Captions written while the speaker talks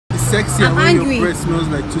sexy I'm and when angry. your breath smells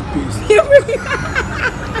like toothpaste.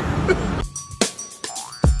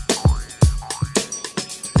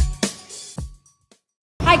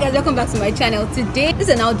 Hi guys, welcome back to my channel. Today this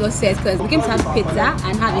is an outdoor set because we came to have pizza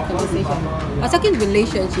and have a conversation. We're talking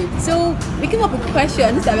relationship. So we came up with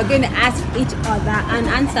questions that we're going to ask each other and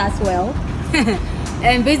answer as well.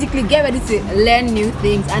 And basically get ready to learn new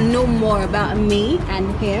things and know more about me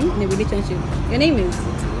and him in a relationship. Your name is?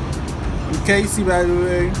 I'm Casey, by the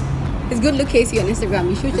way. It's good look Casey on Instagram.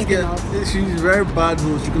 You should check him out. She's very bad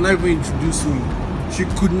host. She could not even introduce me. She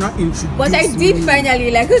could not introduce me. But I did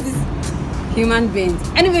finally, like, who's this human beings?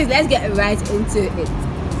 Anyways, let's get right into it.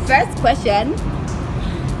 First question: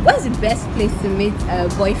 what's the best place to meet a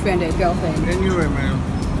boyfriend or girlfriend? Anywhere, man.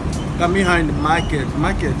 Come behind the market.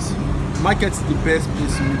 Market's the best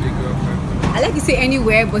place to meet a girlfriend. I like to say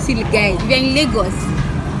anywhere, but see, guys, if you're in Lagos,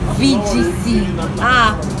 VGC,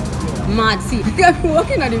 mad. See, you're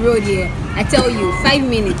walking on the road here. I tell you, 5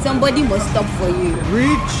 minutes, somebody must stop for you.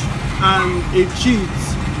 Rich and a cheat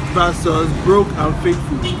versus broke and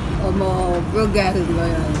faithful. Oh, broke guy who's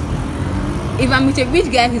loyal. If I'm with a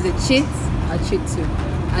rich guy who's a cheat, I'll cheat too.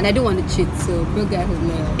 And I don't want to cheat, so broke guy who's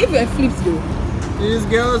loyal. If you're flipped though, These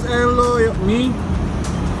girls ain't loyal. Me,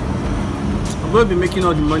 I'm going to be making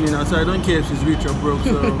all the money now, so I don't care if she's rich or broke.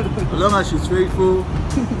 So as long as she's faithful,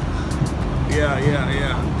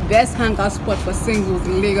 yeah. best hangout spot for singles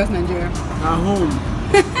in Lagos, Nigeria. At home.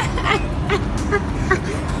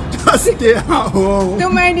 Just stay at home.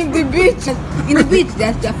 Don't mind if the beach. In the beach,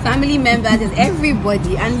 there's your family members, there's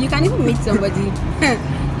everybody, and you can even meet somebody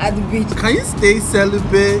at the beach. Can you stay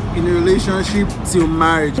celibate in a relationship till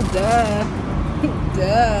marriage? Duh.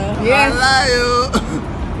 Yes.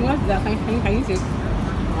 What's that? Can you say?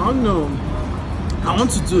 I don't know. I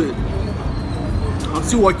want to do it. I'm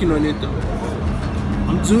still working on it though.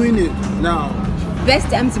 I'm doing it now. Best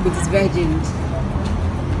time to be this virgin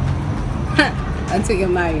until you're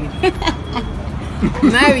married.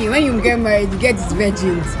 When you get married, you get these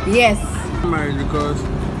virgins. Yes. I'm married because,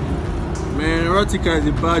 man, erotica is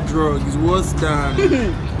a bad drug. It's worse than.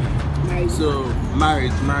 Married. So,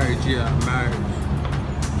 marriage, yeah, marriage.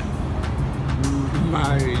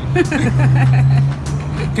 Married.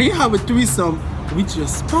 Can you have a threesome with your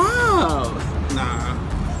spouse? Nah.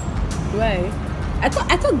 Why? I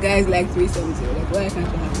thought guys like threesomes. So like, why can't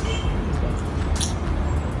you have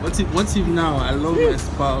it? What if now I love my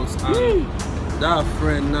spouse and that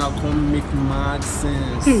friend now come make mad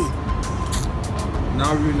sense?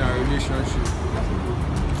 Now ruin our relationship.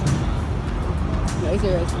 No,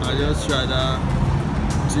 serious. I just try that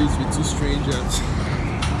date with two strangers.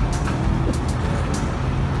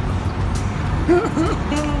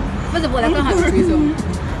 First of all, I can't have a threesome.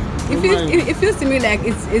 It feels to me like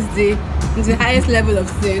it's the highest level of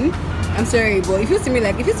sin. I'm sorry, but it feels to me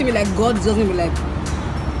like God doesn't be like,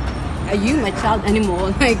 are you my child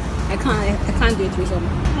anymore? Like I can't do a threesome.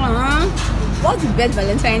 What's the best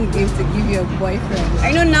Valentine gift to give your boyfriend?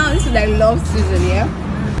 I know now this is like love season, yeah.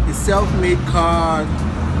 A self-made card.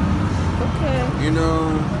 Okay. You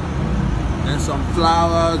know, and some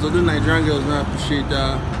flowers. Although Nigerian girls don't appreciate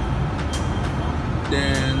that.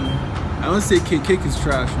 Then I won't say cake. Cake is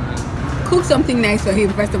trash, man. Cook something nice for him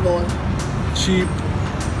first of all. Cheap.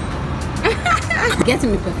 Get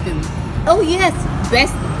him a perfume. Oh yes,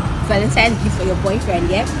 best Valentine gift for your boyfriend.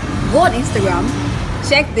 Yeah, go on Instagram,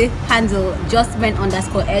 check the handle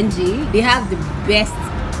justmen_ng. They have the best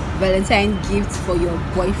Valentine gifts for your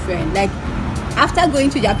boyfriend. Like after going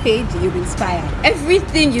to their page, you'll be inspired.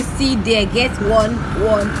 Everything you see there, get one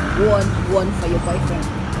for your boyfriend.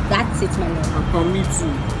 That's it, my love. And for me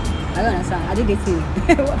too. I don't understand. I did it too.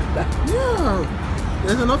 What's that? Yeah.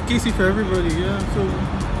 There's enough Casey for everybody, yeah. So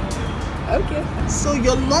Okay. So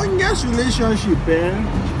your longest relationship, Ben?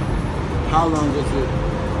 How long was it?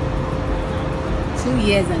 2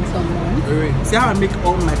 years and some months. Wait. See how I make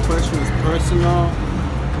all my questions personal?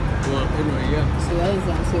 Well, anyway, yeah. So what is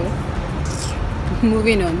that? So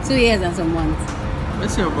moving on. 2 years and some months.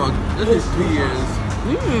 Let's say 3 years.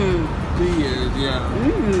 3 years,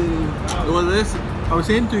 yeah. It was this. I was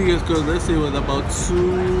saying 3 years because let's say it was about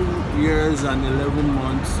 2 years and 11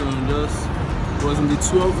 months. So it was in the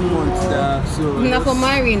 12 months that. So now for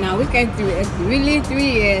marrying now, we can do it. Really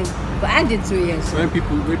 3 years, but I did 2 years. When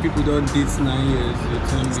people don't date 9 years, they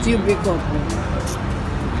tell me. Still break up.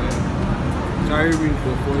 Yeah. Carry ring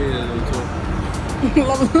for 4 years or so.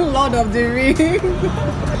 Lord of the Rings.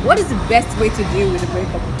 What is the best way to deal with a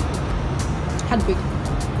breakup? Heartbreak.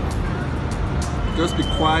 Just be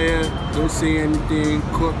quiet, don't say anything,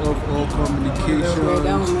 cut off all communications.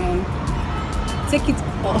 Down, man. Take it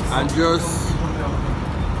off. And just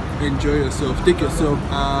enjoy yourself. Take yourself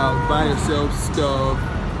out, buy yourself stuff,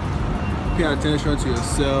 pay attention to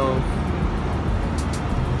yourself,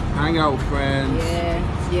 hang out with friends.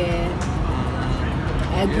 Yeah.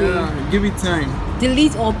 I agree. Yeah, give it time.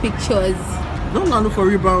 Delete all pictures. Don't go look for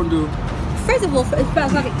rebound though. First of all,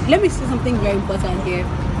 let me say something very important here.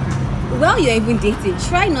 While you're even dating,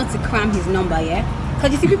 try not to cram his number, yeah?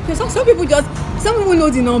 Because you see, some people know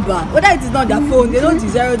the number. Whether it is not their phone, they don't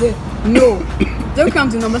desire the no. Don't cram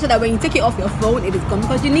the number so that when you take it off your phone, it is gone.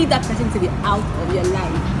 Because you need that person to be out of your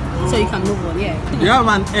life so you can move on, yeah. You have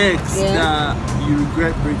an ex that you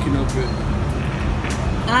regret breaking up with?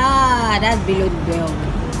 Ah, that's below the belt.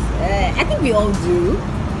 I think we all do,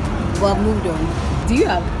 but I've moved on. Do you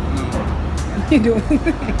have? No. You don't.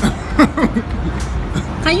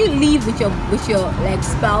 Can you live with your like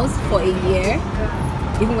spouse for a year,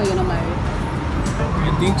 even when you're not married?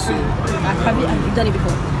 I think so. Have you done it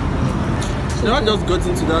before? So I just got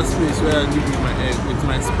into that space where I live with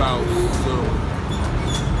my spouse. So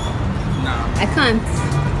nah. I can't.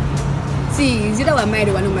 See, it's either we're married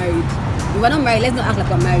or we're not married. If we're not married, let's not act like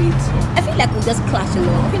we're married. I feel like we'll just clash a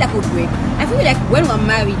lot. I feel like we'll break. I feel like when we're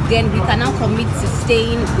married, then we can now commit to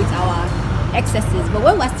staying with our excesses. But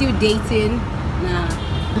when we're still dating, nah.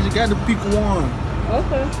 You gotta pick one.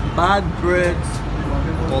 Okay. Bad breath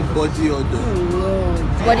or body odor. Oh Lord.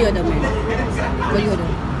 Body odor, man. Body odor.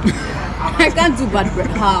 I can't do bad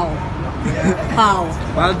breath. How?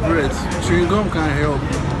 Bad breath. Chewing gum can't help.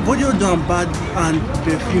 Body odor and bad and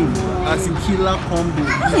perfume as a killer combo.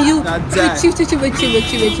 How can you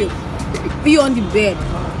chill? Be on the bed,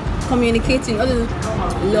 communicating, all the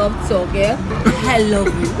love talk, yeah? I love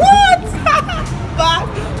you. What? Bad.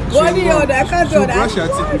 Body odor, I can't do that. Brush her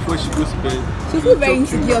teeth before she goes to bed. She feels very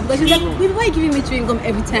insecure because she's like, baby, why are you giving me chewing gum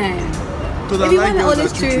every time? Baby, why not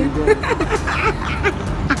always chewing gum?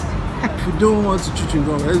 If you don't want to chew chewing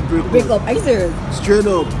gum, let's break up. Are you serious? Straight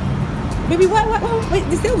up. Baby, why? Wait,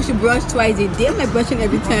 they say we should brush twice a day. Am I brushing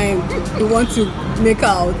every time you want to make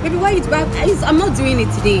out? Baby, why you? I'm not doing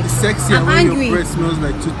it today. It's sexy I'm when angry. your breath smells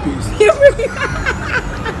like toothpaste.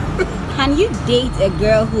 Can you date a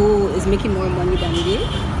girl who is making more money than you?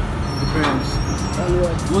 Depends. On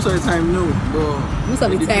what? Most of the time, no. But most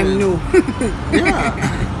of the time, no. Yeah.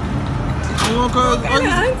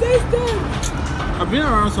 I've been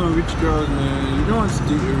around some rich girls, man. You don't want to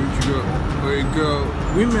date a rich girl or a girl.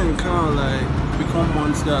 Women kind of like become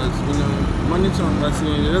monsters, you know. Money to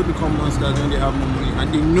understand, they don't become monsters when they have more money,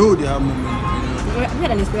 and they know they have more money, you know. Have you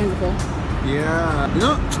had an experience before? Yeah, you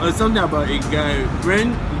know, there's something about a guy. When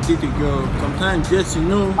you date a girl, sometimes yes, you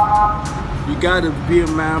know, you gotta be a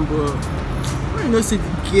man, but when you know, say the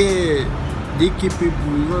girl, they keep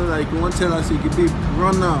people, you know, like you want to tell us, you can be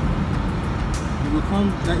run now. You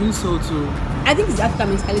become an insult to. I think it's African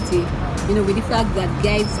mentality, you know, with the fact that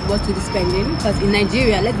guys want to do spending. Because in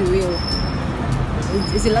Nigeria, let's be real,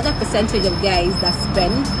 it's a larger percentage of guys that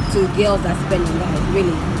spend to girls that spend on guys,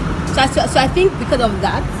 really. So I think because of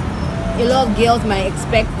that, a lot of girls might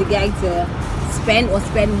expect the guy to spend or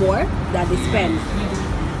spend more than they spend.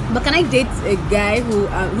 But can I date a guy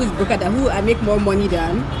who's broker than who I make more money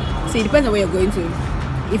than? So it depends on where you're going to.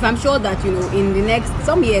 If I'm sure that, you know, in the next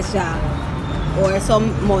some years, or some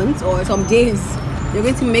months or some days, you're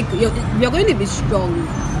going to be strong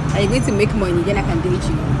and you're going to make money, then I can date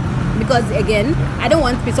you. Because again, I don't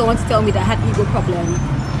want someone to tell me that I have ego problem.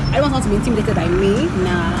 I don't want someone to be intimidated by me.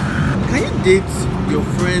 Nah. Can you date your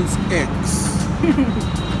friend's ex?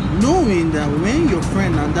 Knowing that when your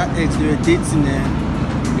friend and that ex they were dating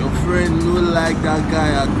your friend no like that guy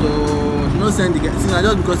at all. No send the guy. See, not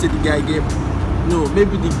just because the guy gave. No,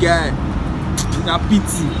 maybe the guy that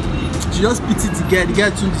pity. She just pitied the guy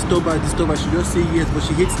too disturb her. She just say yes, but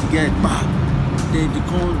she hates the guy. Bah! Then they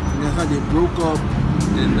broke up.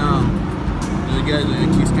 Then now, the guys on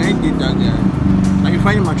your kiss. Can you date that guy? And you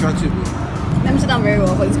find him attractive? Let me sit down very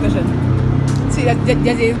well for this question. See,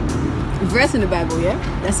 there's a verse in the Bible, yeah,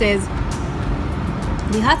 that says,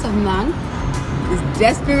 the heart of man is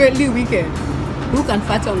desperately wicked. Who can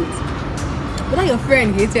fathom it? Whether your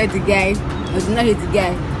friend hated the guy or did not hate the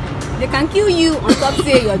guy, they can kill you on top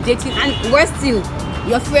say you're dating, and worse still,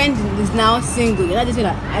 your friend is now single. You're not just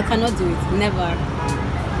like, I cannot do it.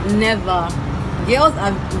 Never. Girls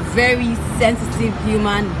are very sensitive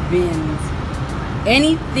human beings.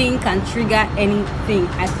 Anything can trigger anything.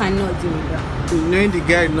 I cannot do it. Knowing the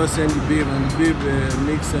guy did not send the babe and the babe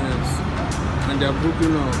makes sense, and they're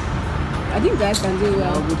broken up. I think guys can do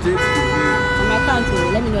well. I will take the babe. And I can't too.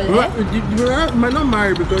 Let me know that. You might not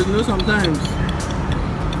marry because you know sometimes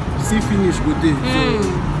see finish good day.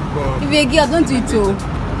 If you're a girl, don't do it too.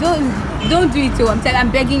 Don't do it too.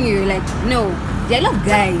 I'm begging you. Like, no. There are a lot of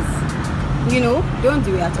guys, you know, don't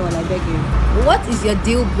do it at all, I beg you. What is your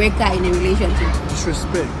deal breaker in a relationship?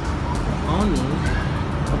 Disrespect. I don't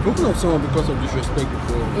know. I've broken up with someone because of disrespect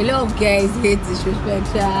before. A lot of guys hate disrespect.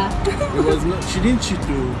 It was not. She didn't cheat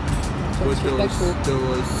though. But there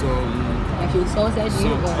was some. Like she insulted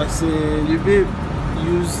you. I say the babe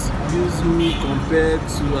use me compared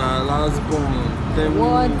to her last born.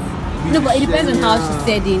 What? No, but it depends on how she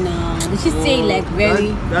said it now. Did she say like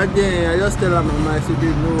very? That day I just tell her mama, I said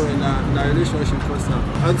babe no, in a relationship first time.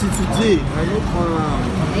 Until today, I don't call her.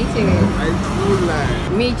 Are you serious? I don't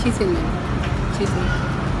lie. Me cheating, man. Cheating.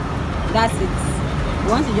 That's it.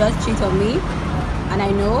 Once you just cheat on me, and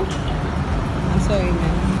I know, I'm sorry,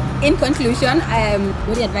 man. In conclusion,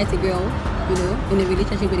 would you advise a girl, you know, in a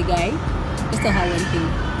relationship with a guy, just tell her one thing.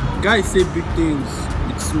 Guys say big things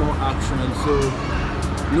with small action, so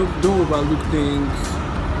don't overlook things.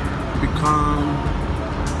 Be calm.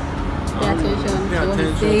 Pay attention. Pay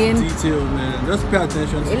attention to detail, man. Just pay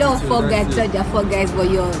attention to detail. A lot of fuck guys tell they're fuck guys, but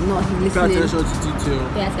you're not listening. Pay attention to detail.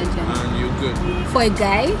 Pay attention. And you're good. For a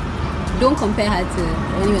guy, don't compare her to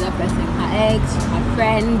any other person. Her ex, her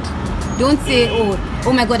friend. Don't say,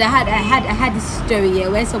 oh my god, I had this story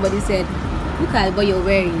here where somebody said, look at what you're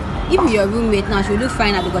wearing. If your roommate now, she'll look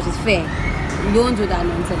fine because it's fair. You don't do that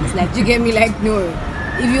nonsense. Like, do you get me? Like, no.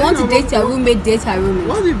 If you want to date your roommate, date her roommate.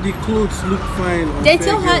 What if the clothes look fine? Then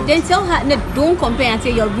tell her, no, don't compare and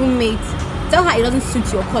say your roommate. Tell her it doesn't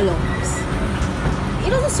suit your color. It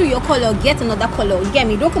doesn't suit your color. Get another color. You get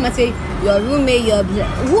me? Don't come and say your roommate.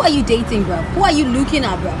 Who are you dating, bro? Who are you looking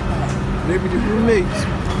at, bro? Maybe the roommate.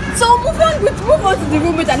 So move on to the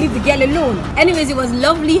roommate and leave the girl alone. Anyways, it was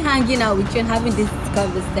lovely hanging out with you and having this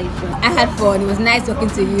conversation. I had fun. It was nice talking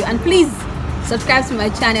to you. And please subscribe to my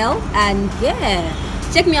channel. And yeah,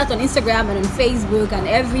 check me out on Instagram and on Facebook and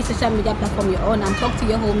every social media platform you're on. And talk to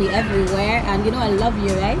your homie everywhere. And you know I love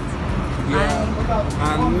you, right? Yeah.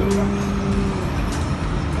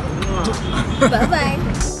 Bye bye.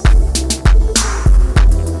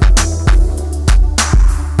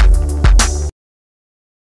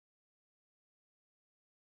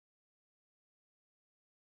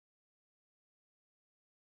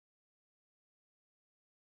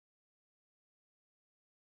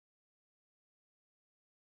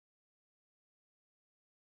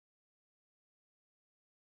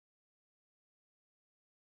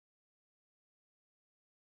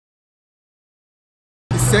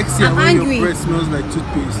 Sexy I'm and when angry. your breath smells like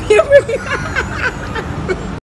toothpaste.